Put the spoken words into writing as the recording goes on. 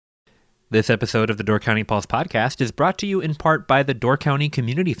This episode of the Door County Pulse podcast is brought to you in part by the Door County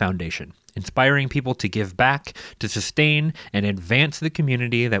Community Foundation, inspiring people to give back, to sustain, and advance the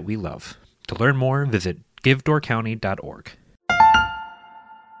community that we love. To learn more, visit givedoorcounty.org.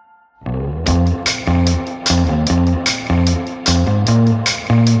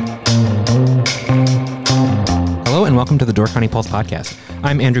 Hello and welcome to the Door County Pulse podcast.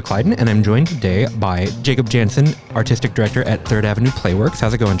 I'm Andrew Clyden, and I'm joined today by Jacob Jansen, Artistic Director at Third Avenue Playworks.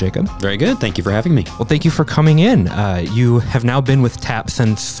 How's it going, Jacob? Very good. Thank you for having me. Well, thank you for coming in. You have now been with TAP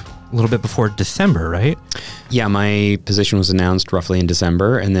since a little bit before December, right? Yeah, my position was announced roughly in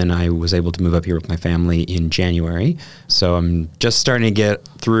December, and then I was able to move up here with my family in January. So I'm just starting to get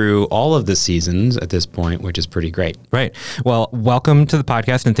through all of the seasons at this point, which is pretty great. Right. Well, welcome to the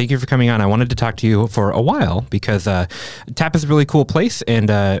podcast, and thank you for coming on. I wanted to talk to you for a while because TAP is a really cool place, and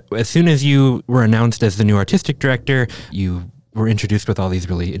as soon as you were announced as the new artistic director, you were introduced with all these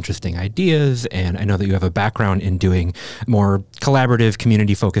really interesting ideas, and I know that you have a background in doing more collaborative,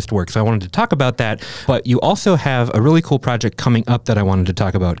 community-focused work, so I wanted to talk about that. But you also have a really cool project coming up that I wanted to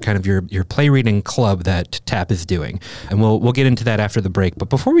talk about, kind of your play reading club that TAP is doing, and we'll get into that after the break. But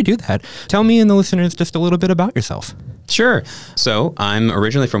before we do that, tell me and the listeners just a little bit about yourself. Sure. So I'm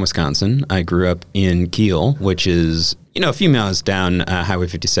originally from Wisconsin. I grew up in Kiel, which is a few miles down Highway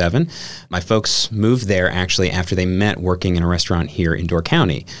 57. My folks moved there actually after they met working in a restaurant here in Door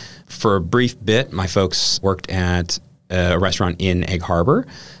County. For a brief bit, my folks worked at a restaurant in Egg Harbor,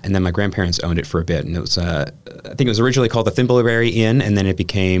 and then my grandparents owned it for a bit. And it was, I think it was originally called the Thimbleberry Inn, and then it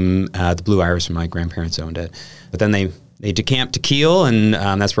became the Blue Iris when my grandparents owned it. But then they decamped to Kiel, and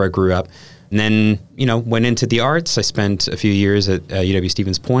that's where I grew up. And then, went into the arts. I spent a few years at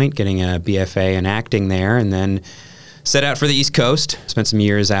UW-Stevens Point getting a BFA in acting there, and then set out for the East Coast, spent some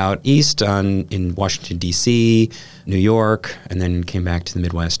years out east in Washington, D.C., New York, and then came back to the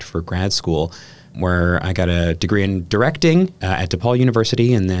Midwest for grad school, where I got a degree in directing at DePaul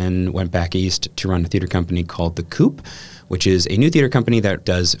University, and then went back east to run a theater company called The Coop, which is a new theater company that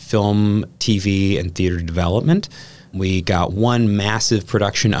does film, TV, and theater development. We got one massive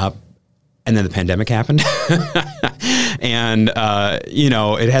production up, and then the pandemic happened. And,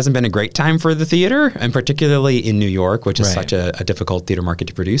 it hasn't been a great time for the theater, and particularly in New York, which is such a difficult theater market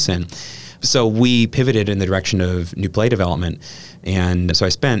to produce in. So we pivoted in the direction of new play development. And so I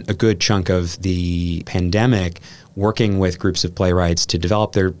spent a good chunk of the pandemic working with groups of playwrights to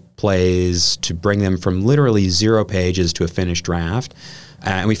develop their plays, to bring them from literally 0 pages to a finished draft.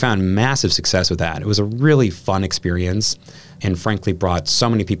 And we found massive success with that. It was a really fun experience, and frankly brought so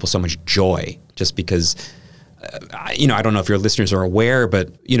many people so much joy, just because I don't know if your listeners are aware, but,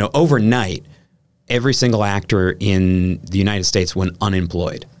 overnight, every single actor in the United States went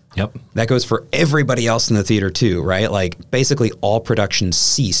unemployed. Yep. That goes for everybody else in the theater too, right? Like basically all production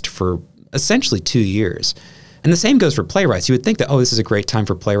ceased for essentially 2 years. And the same goes for playwrights. You would think that, this is a great time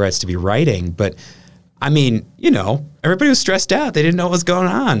for playwrights to be writing, but everybody was stressed out. They didn't know what was going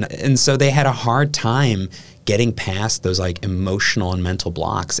on. And so they had a hard time getting past those like emotional and mental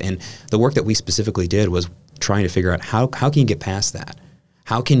blocks. And the work that we specifically did was trying to figure out how can you get past that?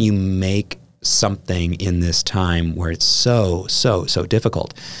 How can you make something in this time where it's so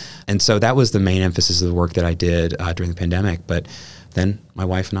difficult? And so that was the main emphasis of the work that I did during the pandemic. But then my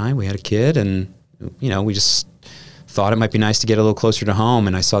wife and we had a kid, and, we just thought it might be nice to get a little closer to home.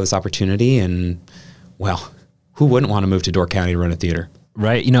 And I saw this opportunity, and, well, who wouldn't want to move to Door County to run a theater?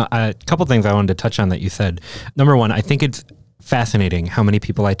 Right. A couple things I wanted to touch on that you said. Number one, I think it's fascinating how many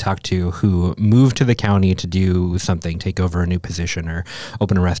people I talk to who move to the county to do something, take over a new position or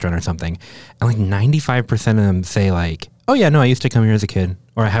open a restaurant or something. And like 95% of them say like, oh yeah, no, I used to come here as a kid,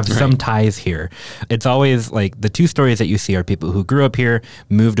 or I have some ties here. It's always like the two stories that you see are people who grew up here,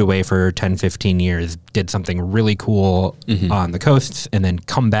 moved away for 10, 15 years, did something really cool on the coasts, and then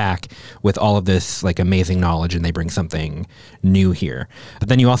come back with all of this like amazing knowledge, and they bring something new here. But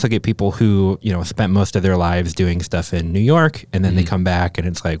then you also get people who, spent most of their lives doing stuff in New York, and then they come back and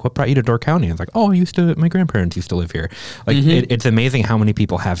it's like, what brought you to Door County? And it's like, oh, my grandparents used to live here. Like it's amazing how many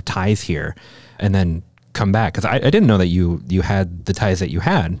people have ties here and then come back, because I didn't know that you had the ties that you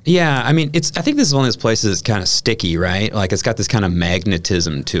had. Yeah, I think this is one of those places that's kind of sticky, right? Like it's got this kind of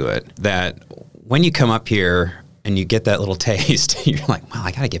magnetism to it that when you come up here and you get that little taste, you're like, well,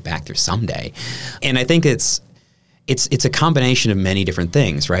 I got to get back there someday. And I think it's a combination of many different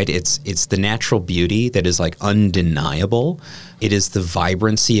things, right? It's the natural beauty that is like undeniable. It is the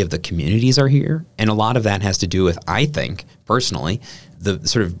vibrancy of the communities are here. And a lot of that has to do with, I think, personally, the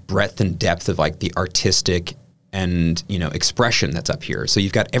sort of breadth and depth of like the artistic and, expression that's up here. So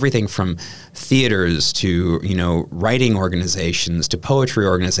you've got everything from theaters to, writing organizations to poetry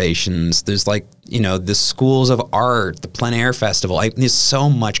organizations. There's the schools of art, the plein air festival. There's so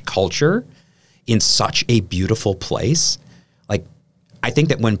much culture in such a beautiful place. I think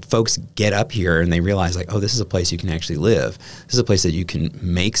that when folks get up here and they realize this is a place you can actually live. This is a place that you can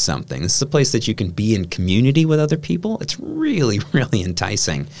make something. This is a place that you can be in community with other people. It's really, really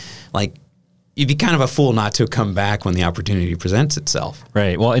enticing. You'd be kind of a fool not to come back when the opportunity presents itself.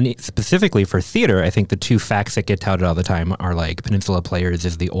 Right. Well, and specifically for theater, I think the two facts that get touted all the time are Peninsula Players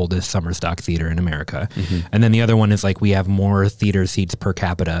is the oldest summer stock theater in America. Mm-hmm. And then the other one is we have more theater seats per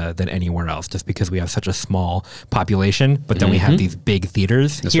capita than anywhere else just because we have such a small population, but then we have these big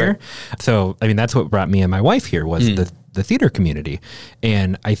theaters here. Right. So, that's what brought me and my wife here was the theater community.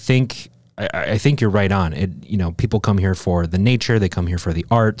 And I think you're right on. People come here for the nature, they come here for the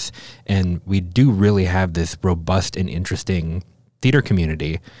arts, and we do really have this robust and interesting theater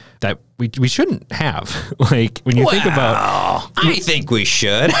community that we shouldn't have. When you think about, I think we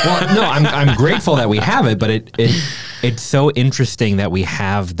should. Well, no, I'm grateful that we have it, but it's so interesting that we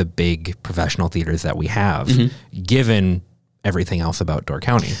have the big professional theaters that we have, given everything else about Door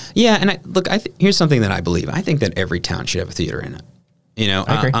County. Yeah, and here's something that I believe. I think that every town should have a theater in it.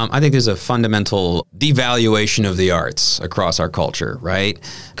 I think there's a fundamental devaluation of the arts across our culture, right?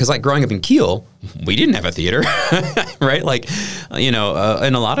 Because growing up in Kiel, we didn't have a theater, right?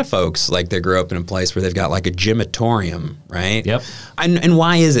 And a lot of folks, they grew up in a place where they've got a gymatorium, right? Yep. And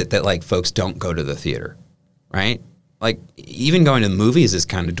why is it that folks don't go to the theater, right? Even going to the movies is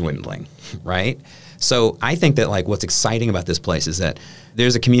kind of dwindling, right? So I think that what's exciting about this place is that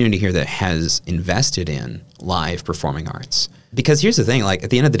there's a community here that has invested in live performing arts. Because here's the thing, at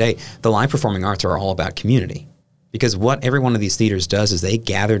the end of the day, the live performing arts are all about community. Because what every one of these theaters does is they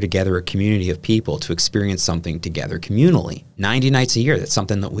gather together a community of people to experience something together communally. 90 nights a year, that's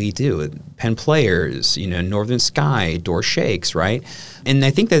something that we do. Penn Players, Northern Sky, Door Shakes, right? And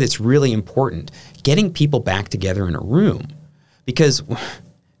I think that it's really important getting people back together in a room. Because,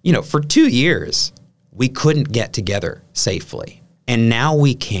 for 2 years, we couldn't get together safely. And now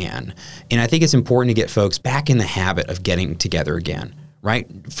we can. And I think it's important to get folks back in the habit of getting together again, right?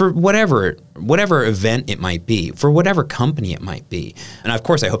 For whatever event it might be, for whatever company it might be. And of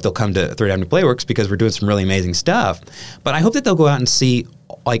course, I hope they'll come to Third Avenue Playworks because we're doing some really amazing stuff. But I hope that they'll go out and see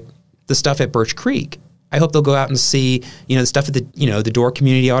the stuff at Birch Creek. I hope they'll go out and see, the stuff at the Door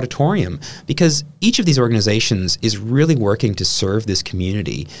Community Auditorium, because each of these organizations is really working to serve this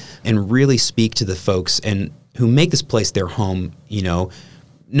community and really speak to the folks and who make this place their home, no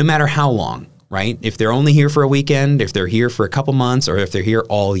matter how long, right? If they're only here for a weekend, if they're here for a couple months, or if they're here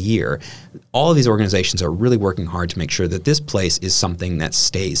all year, all of these organizations are really working hard to make sure that this place is something that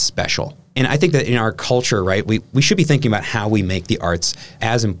stays special. And I think that in our culture, right, we should be thinking about how we make the arts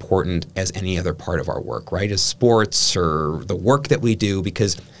as important as any other part of our work, right? As sports or the work that we do,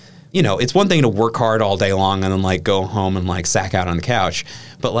 because, it's one thing to work hard all day long and then go home and sack out on the couch.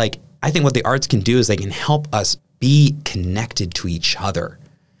 But I think what the arts can do is they can help us be connected to each other.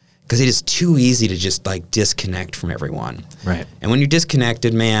 Because it is too easy to just disconnect from everyone. Right. And when you're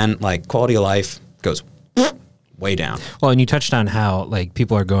disconnected, man, quality of life goes way down. Well, and you touched on how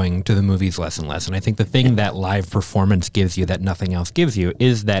people are going to the movies less and less. And I think the thing that live performance gives you that nothing else gives you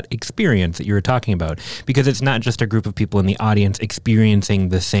is that experience that you were talking about. Because it's not just a group of people in the audience experiencing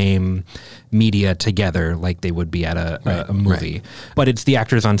the same media together like they would be at a movie. Right. But it's the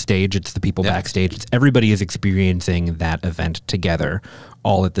actors on stage, it's the people backstage, it's everybody is experiencing that event together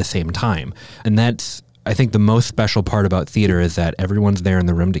all at the same time. And that's, I think, the most special part about theater is that everyone's there in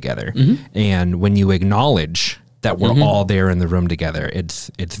the room together. Mm-hmm. And when you acknowledge that we're all there in the room together, it's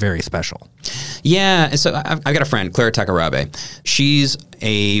very special. Yeah, so I've got a friend, Clara Takarabe. She's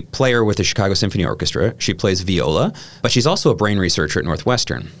a player with the Chicago Symphony Orchestra. She plays viola, but she's also a brain researcher at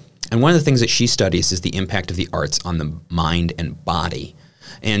Northwestern. And one of the things that she studies is the impact of the arts on the mind and body.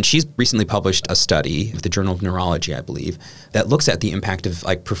 And she's recently published a study with the Journal of Neurology, I believe, that looks at the impact of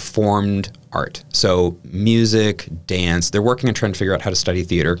performed art. So music, dance, they're working on trying to figure out how to study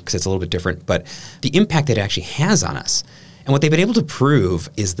theater because it's a little bit different, but the impact that it actually has on us. And what they've been able to prove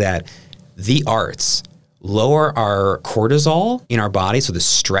is that the arts lower our cortisol in our body, so the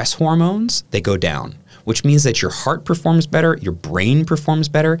stress hormones, they go down, which means that your heart performs better, your brain performs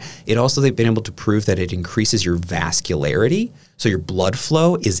better. They've been able to prove that it increases your vascularity, so your blood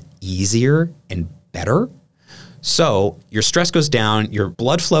flow is easier and better. So your stress goes down, your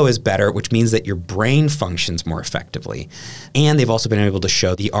blood flow is better, which means that your brain functions more effectively. And they've also been able to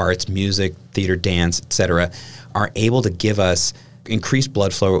show the arts, music, theater, dance, etc., are able to give us increased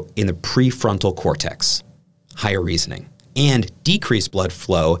blood flow in the prefrontal cortex. higher reasoning and decreased blood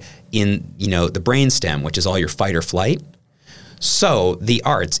flow in, the brainstem, which is all your fight or flight. So the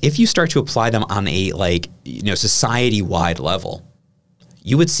arts, if you start to apply them on a society-wide level,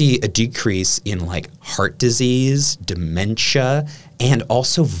 you would see a decrease in heart disease, dementia, and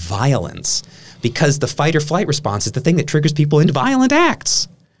also violence, because the fight or flight response is the thing that triggers people into violent acts,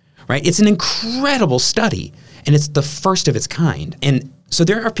 right? It's an incredible study, and it's the first of its kind. And so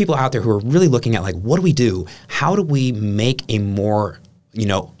there are people out there who are really looking at what do we do? How do we make a more,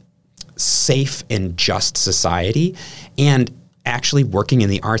 safe and just society? And actually working in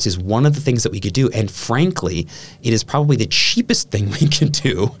the arts is one of the things that we could do. And frankly, it is probably the cheapest thing we can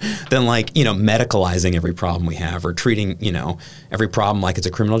do than medicalizing every problem we have or treating, every problem like it's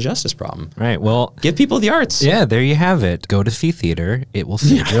a criminal justice problem. Right. Well, give people the arts. Yeah, there you have it. Go to see theater. It will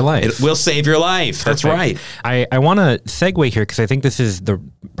save your life. It will save your life. That's right. I want to segue here because I think this is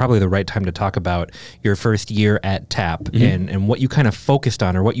probably the right time to talk about your first year at TAP and what you kind of focused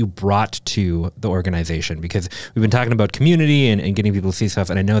on or what you brought to the organization, because we've been talking about community and getting people to see stuff,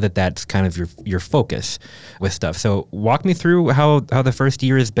 and I know that that's kind of your focus with stuff. So walk me through how the first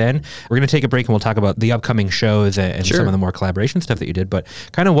year has been. We're going to take a break and we'll talk about the upcoming shows and Sure. some of the more collaboration stuff that you did, but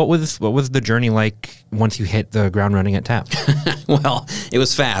kind of what was the journey like once you hit the ground running at TAP? Well, it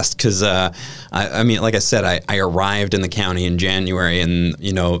was fast because, I mean, like I said, I arrived in the county in January, and,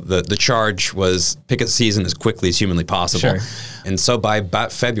 the charge was pick a season as quickly as humanly possible. Sure. And so by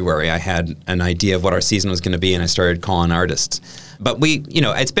about February, I had an idea of what our season was going to be, and I started calling artists. But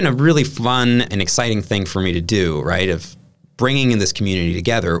it's been a really fun and exciting thing for me to do, right, of bringing in this community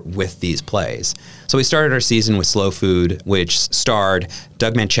together with these plays. So we started our season with Slow Food, which starred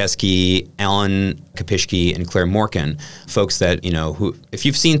Doug Manchesky, Alan Kapishke, and Claire Morkin, folks that, who, if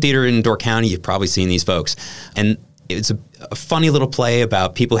you've seen theater in Door County, you've probably seen these folks. And it's a funny little play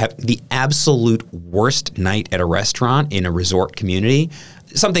about people having the absolute worst night at a restaurant in a resort community.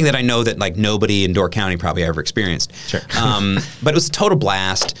 Something that I know that nobody in Door County probably ever experienced. Sure. But it was a total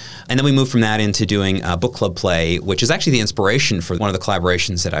blast. And then we moved from that into doing a book club play, which is actually the inspiration for one of the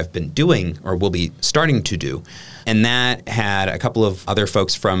collaborations that I've been doing or will be starting to do. And that had a couple of other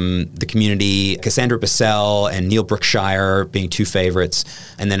folks from the community, Cassandra Bissell and Neil Brookshire being two favorites,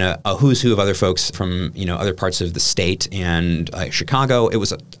 and then a who's who of other folks from other parts of the state and Chicago. It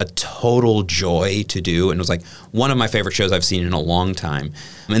was a total joy to do, and it was one of my favorite shows I've seen in a long time.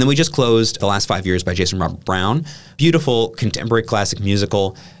 And then we just closed The Last 5 Years by Jason Robert Brown. Beautiful contemporary classic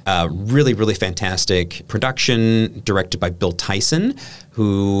musical, really, really fantastic production, directed by Bill Tyson,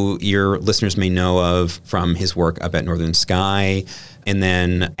 who your listeners may know of from his work up at Northern Sky. And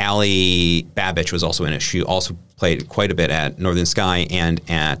then Allie Babbage was also in it. She also played quite a bit at Northern Sky and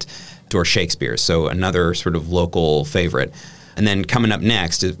at Door Shakespeare, so another sort of local favorite. And then coming up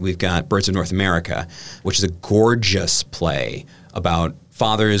next, we've got Birds of North America, which is a gorgeous play about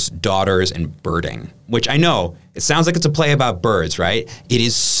fathers, daughters, and birding, which I know, it sounds like it's a play about birds, right?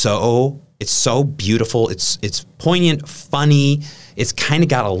 It's so beautiful. It's poignant, funny. It's kind of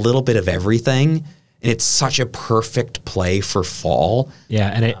got a little bit of everything. And it's such a perfect play for fall. Yeah,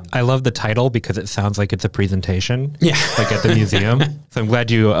 and I love the title because it sounds like it's a presentation. Yeah. At the museum. So I'm glad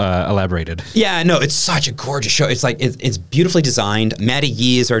you elaborated. Yeah, no, it's such a gorgeous show. It's it's beautifully designed. Maddie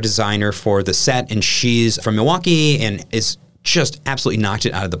Yee is our designer for the set, and she's from Milwaukee and is just absolutely knocked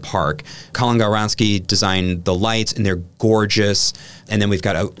it out of the park. Colin Gawronski designed the lights, and they're gorgeous. And then we've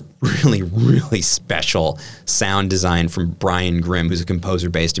got a really, really special sound design from Brian Grimm, who's a composer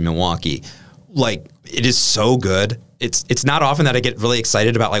based in Milwaukee. It is so good. It's not often that I get really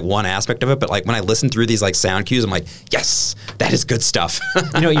excited about one aspect of it, but when I listen through these sound cues, I'm like, yes, that is good stuff.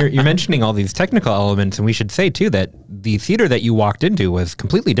 You're mentioning all these technical elements, and we should say too that the theater that you walked into was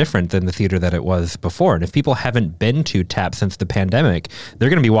completely different than the theater that it was before. And if people haven't been to TAP since the pandemic, they're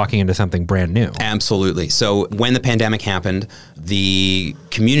going to be walking into something brand new. Absolutely. So when the pandemic happened, the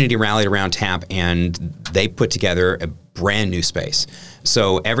community rallied around TAP, and they put together a brand new space.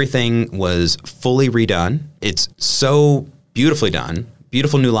 So everything was fully redone. It's so beautifully done.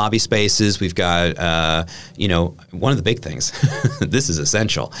 Beautiful new lobby spaces. We've got, one of the big things, this is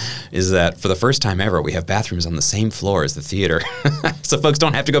essential, is that for the first time ever, we have bathrooms on the same floor as the theater. So folks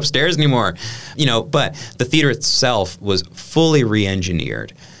don't have to go upstairs anymore. But the theater itself was fully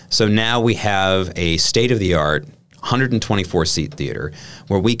re-engineered. So now we have a state-of-the-art 124-seat theater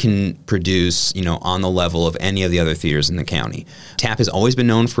where we can produce, on the level of any of the other theaters in the county. TAP has always been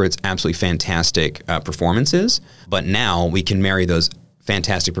known for its absolutely fantastic performances, but now we can marry those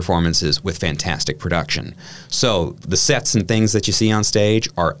fantastic performances with fantastic production. So the sets and things that you see on stage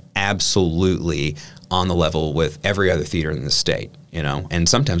are absolutely on the level with every other theater in the state. and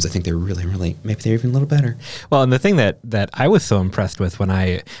sometimes I think they're really, really, maybe they're even a little better. Well, and the thing that I was so impressed with when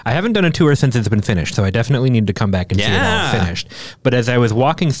I haven't done a tour since it's been finished, so I definitely need to come back and see it all finished. But as I was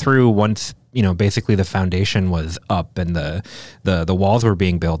walking through once, basically the foundation was up and the walls were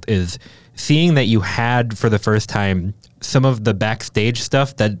being built, is seeing that you had for the first time some of the backstage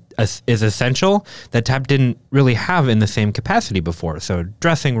stuff that is essential that TAP didn't really have in the same capacity before. So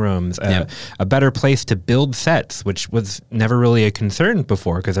dressing rooms, a better place to build sets, which was never really a concern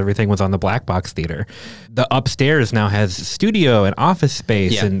before because everything was on the black box theater. The upstairs now has studio and office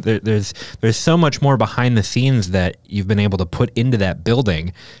space, and there's so much more behind the scenes that you've been able to put into that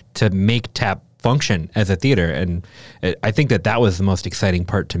building to make TAP function as a theater. And I think that was the most exciting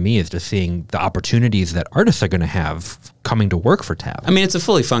part to me, is just seeing the opportunities that artists are going to have coming to work for TAP. I mean, it's a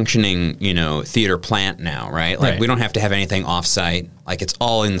fully functioning, theater plant now, right? Like we don't have to have anything offsite. Like it's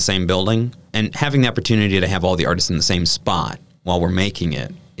all in the same building, and having the opportunity to have all the artists in the same spot while we're making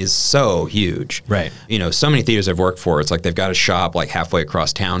it is so huge. Right. So many theaters I've worked for, it's like they've got a shop like halfway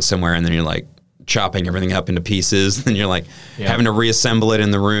across town somewhere, and then you're like chopping everything up into pieces, and you're like having to reassemble it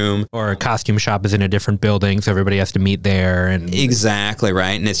in the room. Or a costume shop is in a different building, so everybody has to meet there. And exactly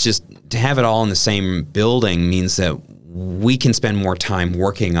right. And it's just to have it all in the same building means that we can spend more time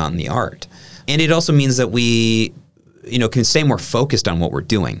working on the art, and it also means that we can stay more focused on what we're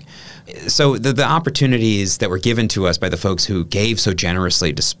doing. So the opportunities that were given to us by the folks who gave so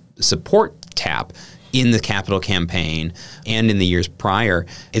generously to support TAP in the Capitol campaign and in the years prior,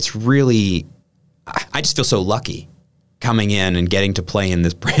 it's really, I just feel so lucky coming in and getting to play in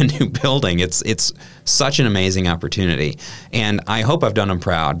this brand new building. It's such an amazing opportunity, and I hope I've done them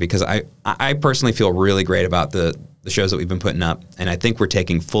proud, because I personally feel really great about the shows that we've been putting up, and I think we're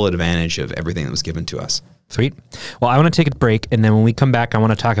taking full advantage of everything that was given to us. Sweet. Well, I want to take a break, and then when we come back, I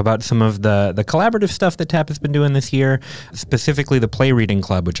want to talk about some of the collaborative stuff that TAP has been doing this year, specifically the Play Reading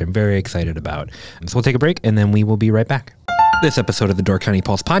Club, which I'm very excited about. So we'll take a break, and then we will be right back. This episode of the Door County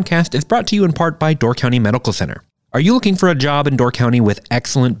Pulse podcast is brought to you in part by Door County Medical Center. Are you looking for a job in Door County with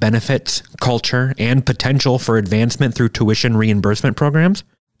excellent benefits, culture, and potential for advancement through tuition reimbursement programs?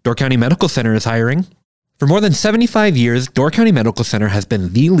 Door County Medical Center is hiring. For more than 75 years, Door County Medical Center has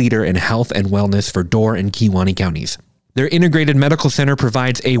been the leader in health and wellness for Door and Kewaunee counties. Their integrated medical center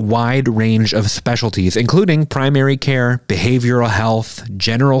provides a wide range of specialties, including primary care, behavioral health,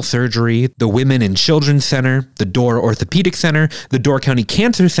 general surgery, the Women and Children's Center, the Door Orthopedic Center, the Door County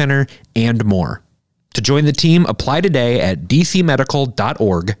Cancer Center, and more. To join the team, apply today at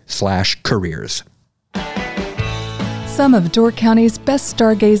dcmedical.org/careers. Some of Door County's best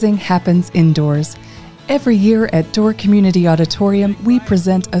stargazing happens indoors. Every year at Door Community Auditorium, we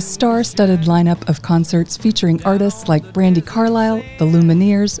present a star-studded lineup of concerts featuring artists like Brandi Carlile, The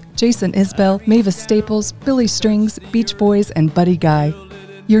Lumineers, Jason Isbell, Mavis Staples, Billy Strings, Beach Boys, and Buddy Guy.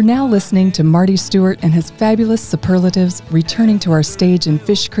 You're now listening to Marty Stewart and his fabulous Superlatives, returning to our stage in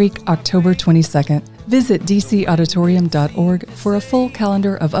Fish Creek October 22nd. Visit dcauditorium.org for a full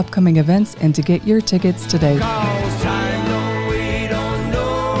calendar of upcoming events and to get your tickets today.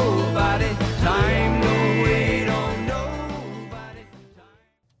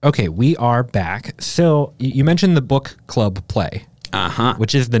 Okay, we are back. So you mentioned the book club play,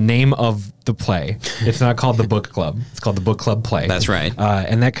 which is the name of the play. It's not called the book club. It's called the book club play. That's right.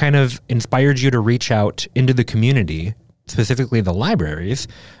 And that kind of inspired you to reach out into the community, specifically the libraries,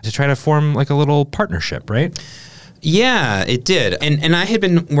 to try to form like a little partnership, right? Yeah, it did. And I had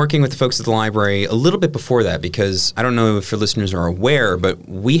been working with the folks at the library a little bit before that, because I don't know if your listeners are aware, but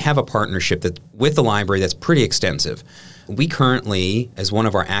we have a partnership with the library that's pretty extensive. We currently, as one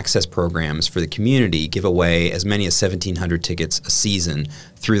of our access programs for the community, give away as many as 1,700 tickets a season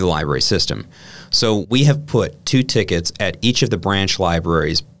through the library system. So we have put 2 tickets at each of the branch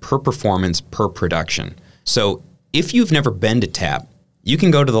libraries per performance, per production. So if you've never been to TAP, you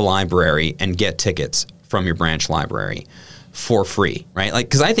can go to the library and get tickets from your branch library for free, right? Like,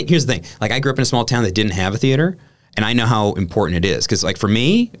 because I think, here's the thing, like I grew up in a small town that didn't have a theater, and I know how important it is. Because like for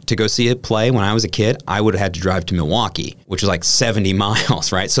me, to go see a play when I was a kid, I would have had to drive to Milwaukee, which was like 70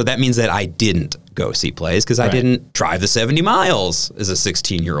 miles, right? So that means that I didn't go see plays because I didn't drive the 70 miles as a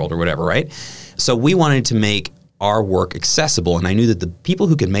 16-year-old or whatever, right? So we wanted to make our work accessible, and I knew that the people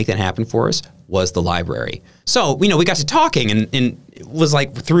who could make that happen for us was the library. So, we got to talking, and it was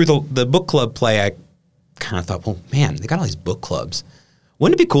like through the book club play, I kind of thought, well, man, they got all these book clubs.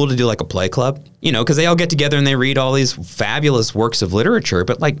 Wouldn't it be cool to do like a play club? Because they all get together and they read all these fabulous works of literature,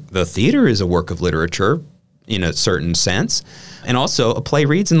 but like the theater is a work of literature in a certain sense. And also a play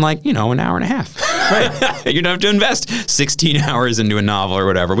reads in like, an hour and a half. You don't have to invest 16 hours into a novel or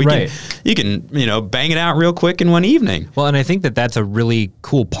whatever. You can, bang it out real quick in one evening. Well, and I think that that's a really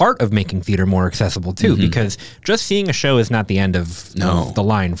cool part of making theater more accessible too, because just seeing a show is not the end of the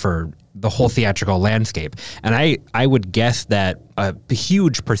line for the whole theatrical landscape. And I would guess that a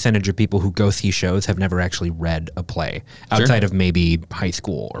huge percentage of people who go see shows have never actually read a play outside of maybe high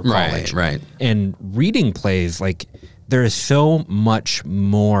school or college. Right. And reading plays, like, there is so much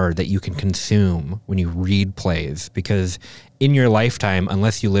more that you can consume when you read plays, because in your lifetime,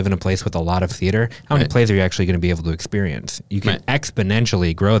 unless you live in a place with a lot of theater, how many plays are you actually going to be able to experience? You can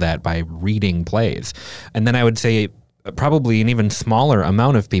exponentially grow that by reading plays. And then I would say probably an even smaller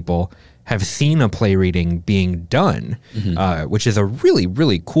amount of people have seen a play reading being done, which is a really,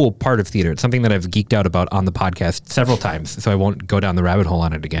 really cool part of theater. It's something that I've geeked out about on the podcast several times, so I won't go down the rabbit hole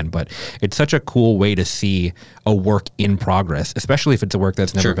on it again, but it's such a cool way to see a work in progress, especially if it's a work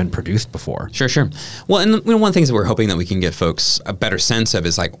that's never been produced before. Sure. Well, and one of the things that we're hoping that we can get folks a better sense of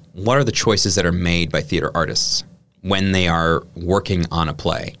is, like, what are the choices that are made by theater artists when they are working on a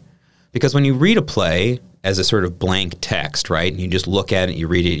play? Because when you read a play as a sort of blank text, right? And you just look at it, you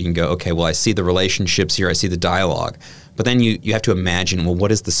read it, you can go, okay, well, I see the relationships here, I see the dialogue. But then you have to imagine, well,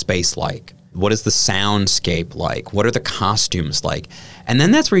 what is the space like? What is the soundscape like? What are the costumes like? And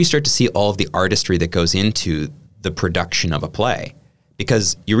then that's where you start to see all of the artistry that goes into the production of a play.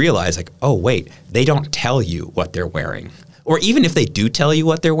 Because you realize, like, oh, wait, they don't tell you what they're wearing. Or even if they do tell you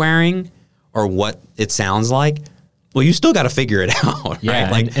what they're wearing or what it sounds like, well, you still got to figure it out. Yeah,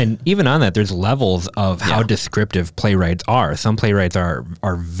 right? and even on that, there's levels of how descriptive playwrights are. Some playwrights are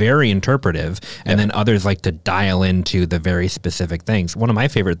very interpretive, and then others like to dial into the very specific things. One of my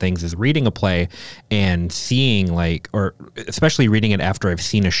favorite things is reading a play and seeing, like, or especially reading it after I've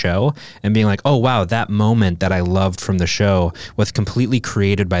seen a show and being like, oh, wow, that moment that I loved from the show was completely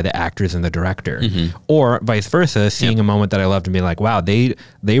created by the actors and the director. Or vice versa, seeing a moment that I loved and being like, wow, they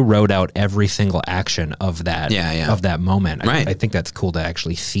wrote out every single action of that. Of that moment. Right. I think that's cool to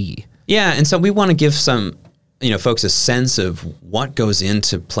actually see. Yeah, and so we want to give some, folks a sense of what goes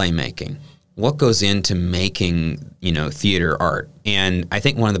into playmaking, what goes into making, theater art. And I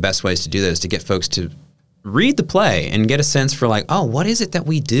think one of the best ways to do that is to get folks to read the play and get a sense for, like, oh, what is it that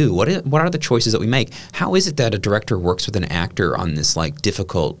we do? What are the choices that we make? How is it that a director works with an actor on this, like,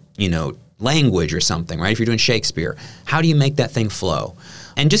 difficult, language or something, right? If you're doing Shakespeare, how do you make that thing flow?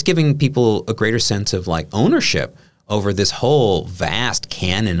 And just giving people a greater sense of, like, ownership over this whole vast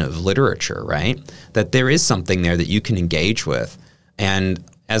canon of literature, right? That there is something there that you can engage with. And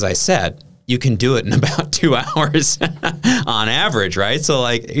as I said, you can do it in about 2 hours on average, right? So,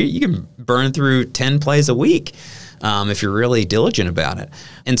 like, you can burn through 10 plays a week if you're really diligent about it.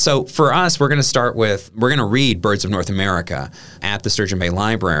 And so for us, we're going to read Birds of North America at the Sturgeon Bay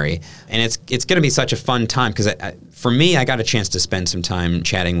Library. And it's going to be such a fun time because for me, I got a chance to spend some time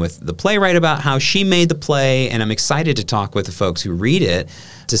chatting with the playwright about how she made the play. And I'm excited to talk with the folks who read it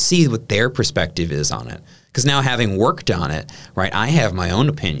to see what their perspective is on it. Because now, having worked on it, right, I have my own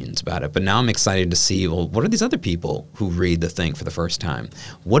opinions about it. But now I'm excited to see, well, what are these other people who read the thing for the first time?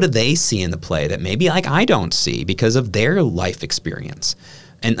 What do they see in the play that maybe, like, I don't see because of their life experience?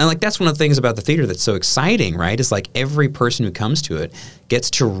 And like, that's one of the things about the theater that's so exciting, right? Is, like, every person who comes to it gets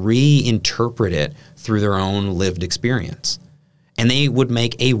to reinterpret it through their own lived experience. And they would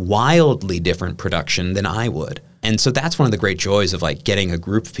make a wildly different production than I would. And so that's one of the great joys of, like, getting a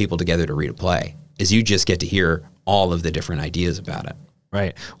group of people together to read a play. Is you just get to hear all of the different ideas about it.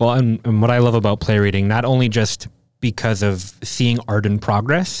 Right. Well, and what I love about play reading, not only just because of seeing art in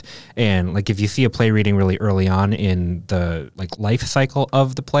progress, and, like, if you see a play reading really early on in the, like, life cycle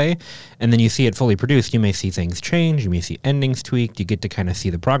of the play, and then you see it fully produced, you may see things change, you may see endings tweaked, you get to kind of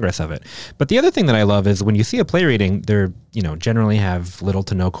see the progress of it. But the other thing that I love is when you see a play reading, they're, generally have little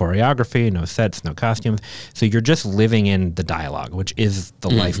to no choreography, no sets, no costumes. So you're just living in the dialogue, which is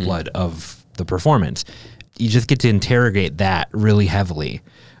the lifeblood of the performance. You just get to interrogate that really heavily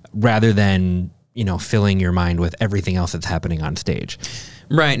rather than, filling your mind with everything else that's happening on stage.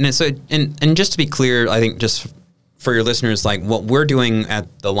 Right. And so, and just to be clear, I think just for your listeners, like, what we're doing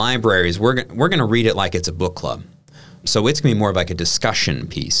at the library is we're going to read it like it's a book club. So it's going to be more of like a discussion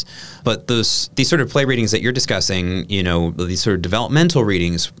piece. But these sort of play readings that you're discussing, these sort of developmental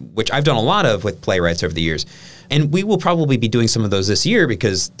readings, which I've done a lot of with playwrights over the years, and we will probably be doing some of those this year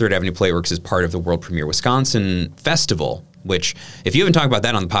because Third Avenue Playworks is part of the World Premiere Wisconsin Festival, which, if you haven't talked about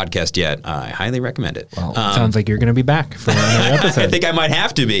that on the podcast yet, I highly recommend it. Well, it sounds like you're going to be back for another episode. I think I might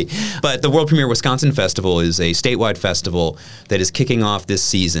have to be. But the World Premiere Wisconsin Festival is a statewide festival that is kicking off this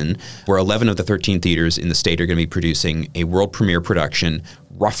season, where 11 of the 13 theaters in the state are going to be producing a world premiere production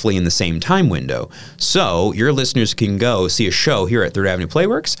roughly in the same time window. So your listeners can go see a show here at Third Avenue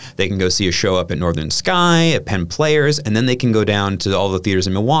Playworks. They can go see a show up at Northern Sky, at Penn Players, and then they can go down to all the theaters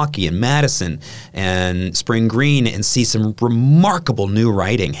in Milwaukee and Madison and Spring Green and see some remarkable new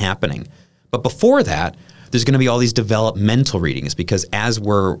writing happening. But before that, there's going to be all these developmental readings, because as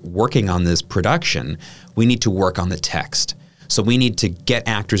we're working on this production, we need to work on the text. So we need to get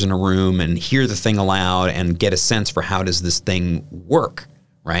actors in a room and hear the thing aloud and get a sense for how does this thing work,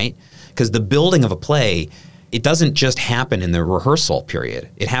 right? Because the building of a play, it doesn't just happen in the rehearsal period.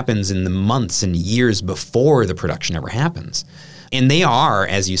 It happens in the months and years before the production ever happens. And they are,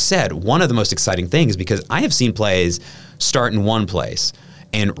 as you said, one of the most exciting things, because I have seen plays start in one place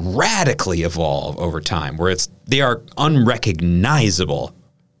and radically evolve over time, where they are unrecognizable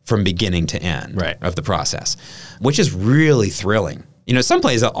from beginning to end of the process, which is really thrilling. You know, some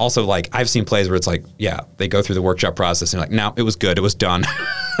plays also, like, I've seen plays where it's like, yeah, they go through the workshop process and like, no, it was good, it was done.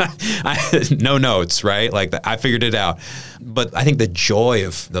 No notes, right? Like, I figured it out. But I think the joy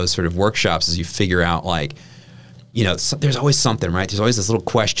of those sort of workshops is you figure out, like, you know, there's always something, right? There's always this little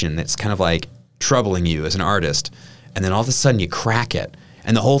question that's kind of like troubling you as an artist. And then all of a sudden you crack it.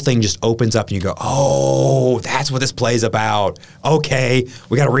 And the whole thing just opens up and you go, oh, that's what this play's about. Okay,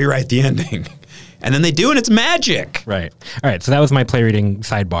 we got to rewrite the ending. And then they do, and it's magic. Right. All right, so that was my play reading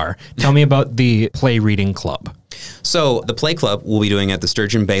sidebar. Tell me about the play reading club. So the Play Club we'll be doing at the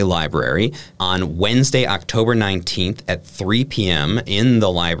Sturgeon Bay Library on Wednesday, October 19th at 3 p.m. in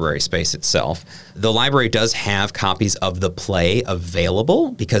the library space itself. The library does have copies of the play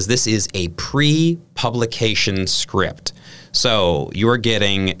available, because this is a pre-publication script. So you are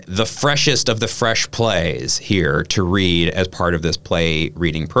getting the freshest of the fresh plays here to read as part of this play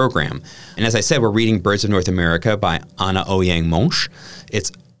reading program. And as I said, we're reading Birds of North America by Anna Ouyang Monch.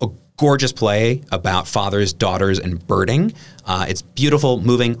 It's a gorgeous play about fathers, daughters, and birding. It's beautiful,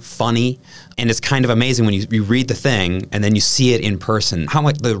 moving, funny, and it's kind of amazing when you read the thing and then you see it in person, how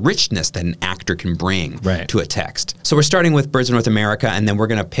much the richness that an actor can bring to a text. So we're starting with Birds of North America, and then we're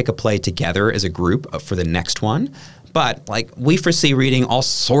going to pick a play together as a group for the next one. But, like, we foresee reading all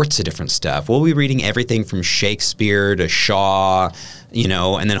sorts of different stuff. We'll be reading everything from Shakespeare to Shaw, you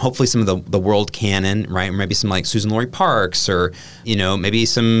know, and then hopefully some of the world canon, right? Maybe some, like, Susan Laurie Parks, or, you know, maybe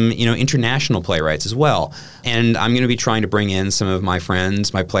some, you know, international playwrights as well. And I'm going to be trying to bring in some of my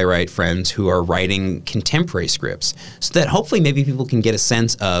friends, my playwright friends, who are writing contemporary scripts, so that hopefully maybe people can get a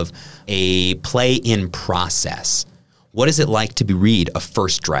sense of a play in process. What is it like to read a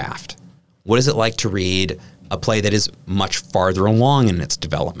first draft? What is it like to read a play that is much farther along in its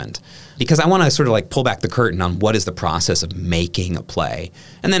development? Because I want to sort of like pull back the curtain on what is the process of making a play.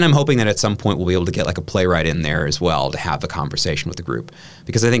 And then I'm hoping that at some point we'll be able to get like a playwright in there as well to have the conversation with the group.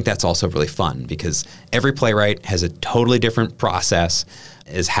 Because I think that's also really fun, because every playwright has a totally different process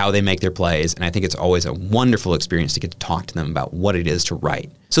is how they make their plays. And I think it's always a wonderful experience to get to talk to them about what it is to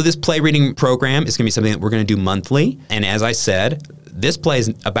write. So this play reading program is going to be something that we're going to do monthly. And as I said, this play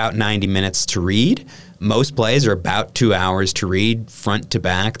is about 90 minutes to read. Most plays are about 2 hours to read front to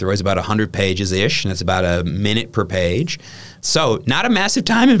back. They're always about 100 pages-ish, and it's about a minute per page. So not a massive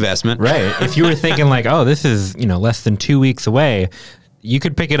time investment. Right. If you were thinking like, oh, this is, you know, less than 2 weeks away, you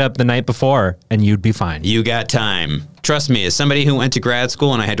could pick it up the night before and you'd be fine. You got time. Trust me, as somebody who went to grad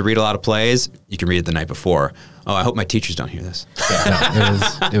school and I had to read a lot of plays, you can read it the night before. Oh, I hope my teachers don't hear this. Yeah,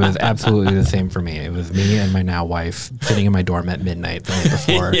 no, it was absolutely the same for me. It was me and my now wife sitting in my dorm at midnight the night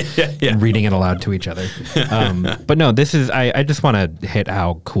before and reading it aloud to each other. But no, this is, I just want to hit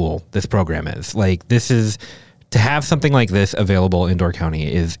how cool this program is. Like, this is, to have something like this available in Door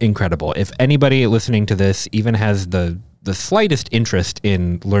County is incredible. If anybody listening to this even has the slightest interest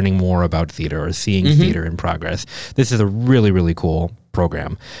in learning more about theater or seeing theater in progress, this is a really, really cool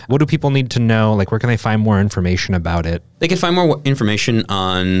program. What do people need to know? Like, where can they find more information about it? They can find more information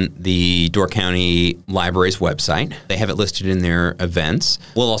on the Door County Library's website. They have it listed in their events.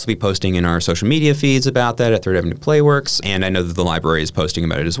 We'll also be posting in our social media feeds about that at Third Avenue Playworks, and I know that the library is posting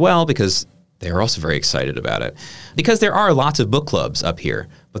about it as well, because they're also very excited about it. Because there are lots of book clubs up here,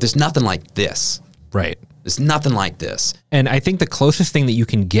 but there's nothing like this. Right. There's nothing like this. And I think the closest thing that you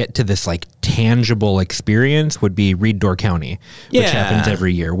can get to this like tangible experience would be Read Door County, which happens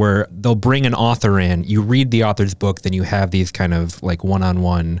every year, where they'll bring an author in, you read the author's book, then you have these kind of like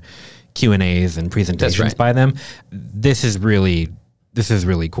one-on-one Q&As and presentations by them. This is really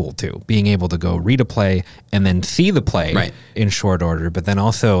cool too, being able to go read a play and then see the play in short order, but then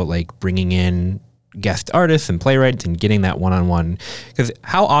also like bringing in guest artists and playwrights and getting that one-on-one. Because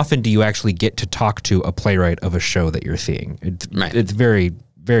how often do you actually get to talk to a playwright of a show that you're seeing? It's very,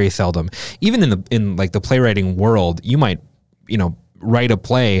 very seldom. Even in like the playwriting world, you might, you know, write a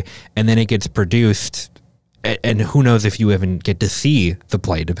play and then it gets produced, and who knows if you even get to see the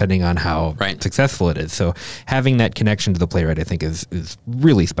play, depending on how successful it is. So having that connection to the playwright, I think, is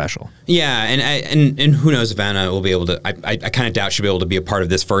really special. Yeah, and who knows if Anna will be able to. I kind of doubt she'll be able to be a part of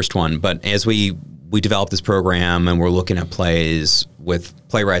this first one. But as we develop this program and we're looking at plays with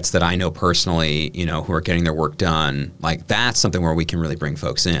playwrights that I know personally, who are getting their work done, like that's something where we can really bring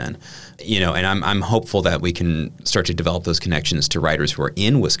folks in. And I'm hopeful that we can start to develop those connections to writers who are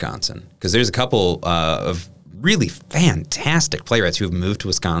in Wisconsin, because there's a couple of really fantastic playwrights who have moved to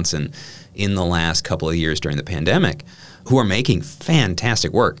Wisconsin in the last couple of years during the pandemic who are making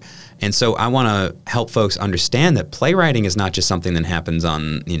fantastic work. And so I want to help folks understand that playwriting is not just something that happens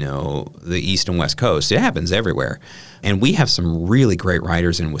on, the East and West Coast. It happens everywhere. And we have some really great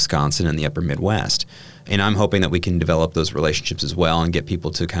writers in Wisconsin and the upper Midwest. And I'm hoping that we can develop those relationships as well and get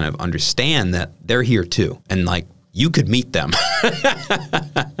people to kind of understand that they're here too. And you could meet them.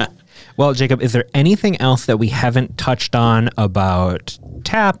 Well, Jacob, is there anything else that we haven't touched on about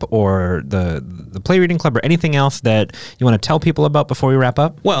TAP or the Play Reading Club, or anything else that you want to tell people about before we wrap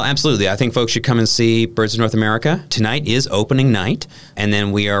up? Well, absolutely. I think folks should come and see Birds of North America. Tonight is opening night, and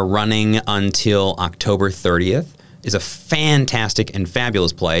then we are running until October 30th. Is a fantastic and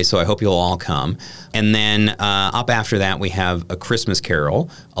fabulous play, so I hope you'll all come. And then up after that, we have A Christmas Carol,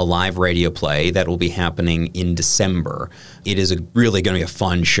 a live radio play that will be happening in December. It is really going to be a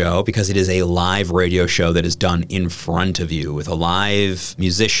fun show because it is a live radio show that is done in front of you with a live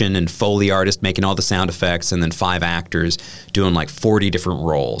musician and Foley artist making all the sound effects, and then 5 actors doing 40 different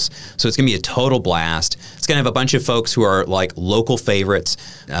roles. So it's going to be a total blast. It's going to have a bunch of folks who are local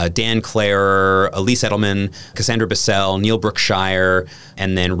favorites, Dan Clare, Elise Edelman, Cassandra Bissell, Neil Brookshire,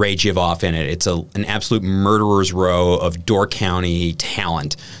 and then Ray Jivoff in it. It's an absolute murderer's row of Door County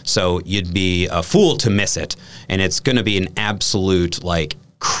talent. So you'd be a fool to miss it. And it's going to be an absolute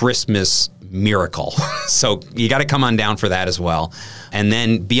Christmas miracle. So you got to come on down for that as well. And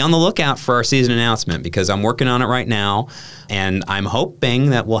then be on the lookout for our season announcement, because I'm working on it right now and I'm hoping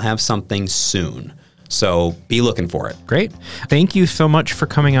that we'll have something soon. So be looking for it. Great. Thank you so much for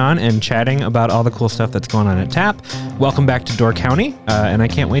coming on and chatting about all the cool stuff that's going on at TAP. Welcome back to Door County, and I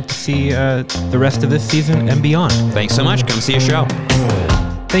can't wait to see the rest of this season and beyond. Thanks so much. Come see a show.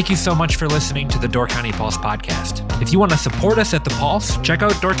 Thank you so much for listening to the Door County Pulse podcast. If you want to support us at the Pulse, check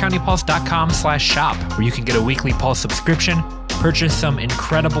out doorcountypulse.com/shop, where you can get a weekly Pulse subscription, purchase some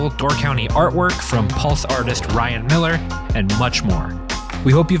incredible Door County artwork from Pulse artist Ryan Miller, and much more.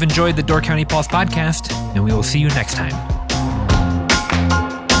 We hope you've enjoyed the Door County Pulse podcast, and we will see you next time.